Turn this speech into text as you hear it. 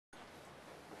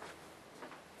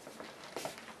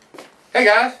Hey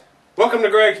guys, welcome to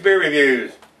Greg's Beer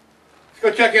Reviews. Let's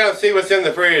go check out and see what's in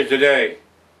the fridge today.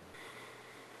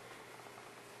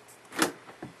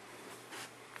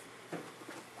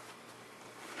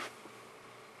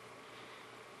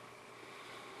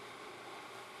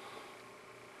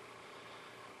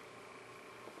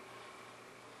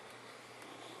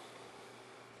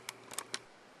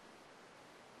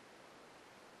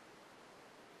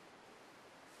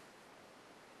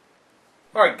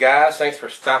 Alright guys, thanks for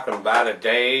stopping by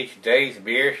today. Today's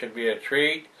beer should be a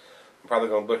treat. I'm probably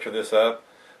going to butcher this up.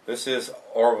 This is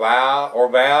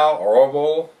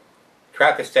Orval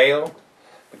Trappist Ale.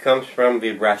 It comes from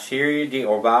the Brasserie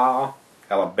d'Orval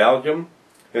out of Belgium.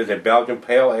 It is a Belgian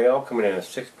Pale Ale coming in at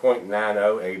 6.90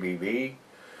 ABV.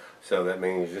 So that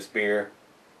means this beer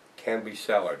can be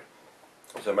cellared.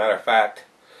 As a matter of fact,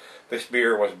 this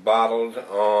beer was bottled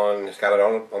on, it's got it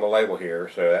on the label here,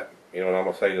 so that, you know what I'm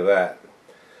going to say to that.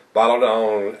 Bottled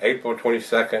on April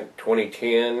 22nd,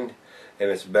 2010,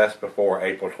 and it's best before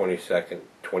April 22nd,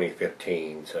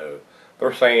 2015. So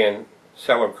they're saying,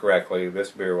 sell them correctly,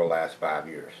 this beer will last 5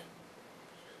 years.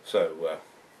 So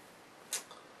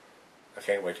I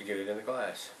can't wait to get it in the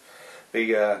glass.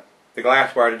 The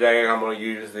glassware today, I'm going to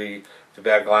use the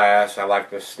bad glass. I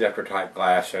like the snifter type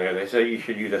glass in it. They say you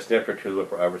should use a snifter tulip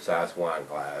for oversized wine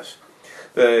glass.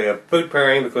 The food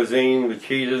pairing, the cuisine, the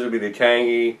cheeses would be the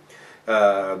tangy.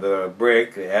 The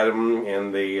brick, the Adam,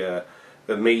 and the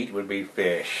meat would be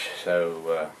fish.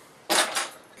 So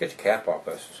let's get the cap off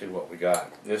this and see what we got.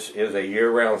 This is a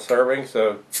year-round serving,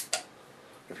 so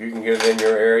if you can get it in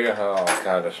your area, all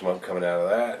kind of smoke coming out of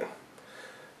that,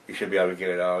 you should be able to get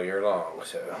it all year long.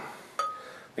 So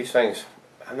these things,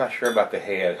 I'm not sure about the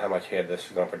head, how much head this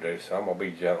is going to produce, so I'm going to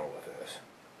be gentle with this.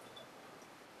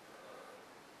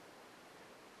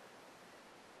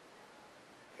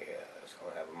 It's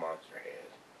going to have a monster head.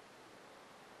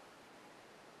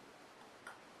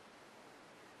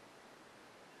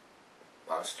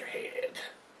 Monster head.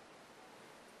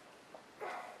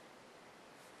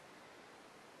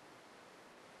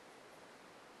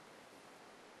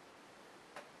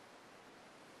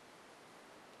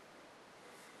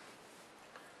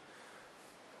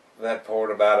 That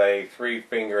poured about a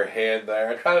 3-finger head there.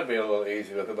 I tried to be a little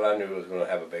easy with it, but I knew it was going to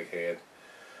have a big head.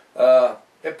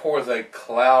 It pours a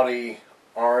cloudy,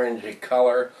 orangey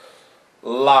color. A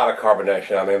lot of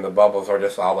carbonation. I mean, the bubbles are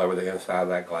just all over the inside of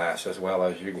that glass, as well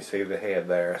as you can see the head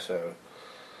there. So,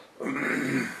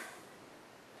 yeah,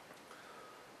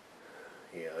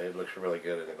 it looks really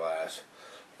good in the glass.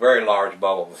 Very large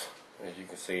bubbles, as you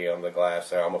can see on the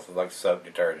glass there, almost like soap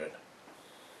detergent.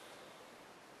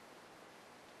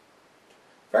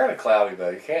 Fairly cloudy though,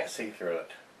 you can't see through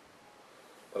it.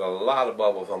 But a lot of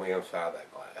bubbles on the inside of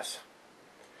that glass.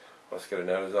 Let's get a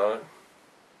nose on it.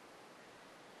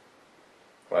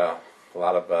 Wow, a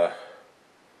lot of,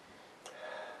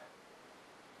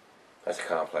 that's a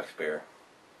complex beer.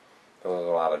 There's a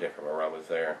lot of different aromas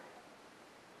there.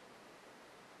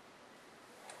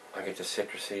 I get the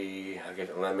citrusy, I get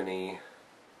the lemony.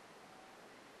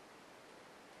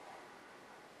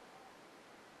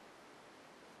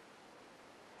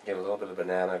 Get a little bit of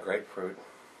banana, grapefruit.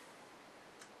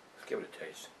 Let's give it a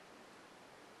taste.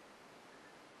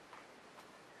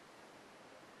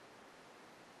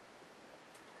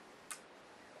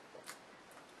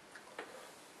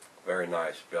 Very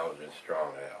nice Belgian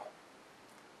strong ale.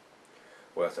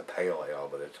 Well, it's a pale ale,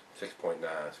 but it's 6.9.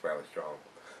 It's fairly strong.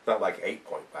 Not like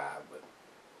 8.5, but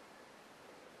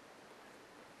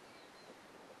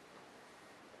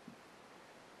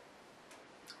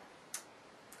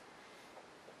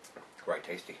quite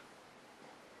tasty.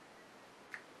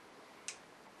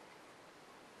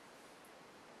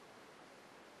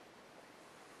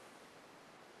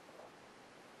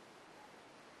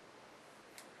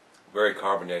 Very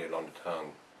carbonated on the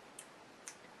tongue.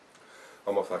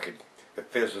 Almost like it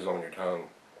fizzes on your tongue.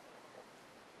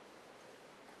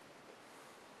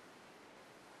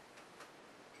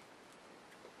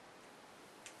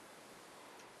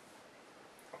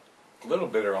 A little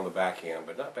bitter on the back end,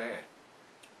 but not bad.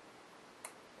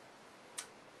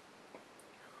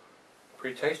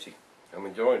 Pretty tasty. I'm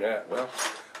enjoying that. Well,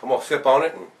 I'm going to sip on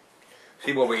it and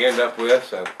see what we end up with.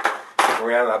 So stick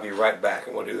around, I'll be right back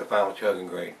and we'll do the final chug and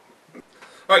grade.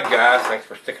 Alright guys, thanks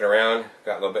for sticking around.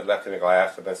 Got a little bit left in the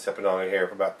glass. I've been sipping on it here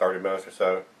for about 30 minutes or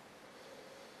so.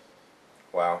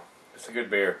 Wow, it's a good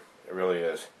beer. It really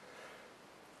is.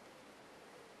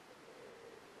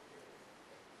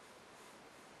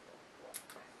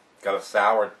 Got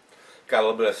a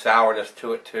little bit of sourness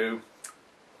to it too.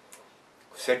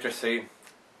 Citrusy.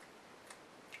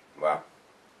 Wow,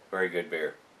 very good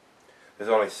beer. There's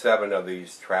only 7 of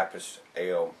these Trappist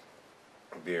Ale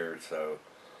beers. So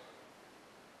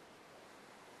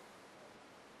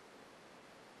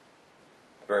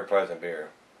very pleasant beer.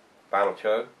 Final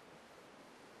chug.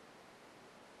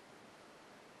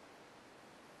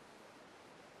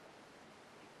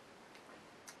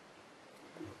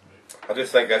 I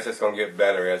just think that's just going to get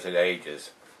better as it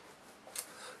ages.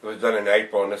 It was done in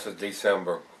April and this is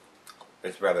December.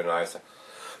 It's rather nice.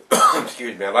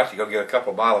 Excuse me, I'd like to go get a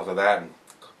couple bottles of that and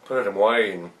put them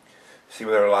away and see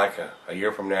what they're like a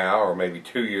year from now, or maybe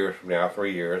 2 years from now,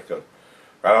 3 years. Because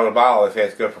right on the bottle they say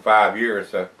it's good for 5 years.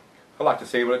 So I'd like to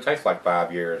see what it tastes like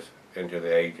 5 years into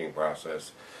the aging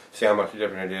process. See how much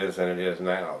different it is than it is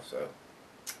now. So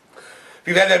if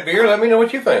you've had that beer, let me know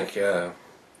what you think.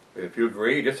 If you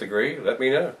agree, disagree, let me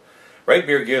know. Rate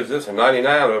Beer gives this a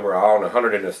 99 overall and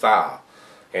 100 in the style.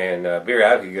 And Beer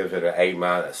Advocate gives it an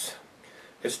A-.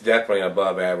 It's definitely an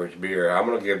above average beer. I'm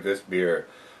gonna give this beer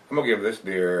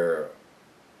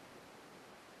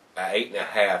an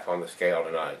 8.5 on the scale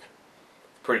tonight.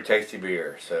 Pretty tasty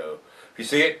beer. So if you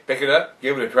see it, pick it up,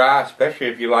 give it a try, especially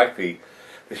if you like the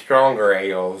stronger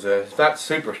ales. It's not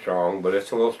super strong, but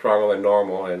it's a little stronger than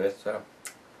normal, and it's a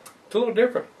little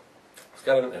different.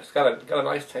 It's got a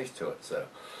nice taste to it. So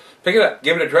pick it up,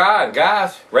 give it a try, and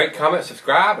guys, rate, comment,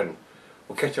 subscribe, and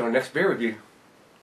we'll catch you on the next beer review.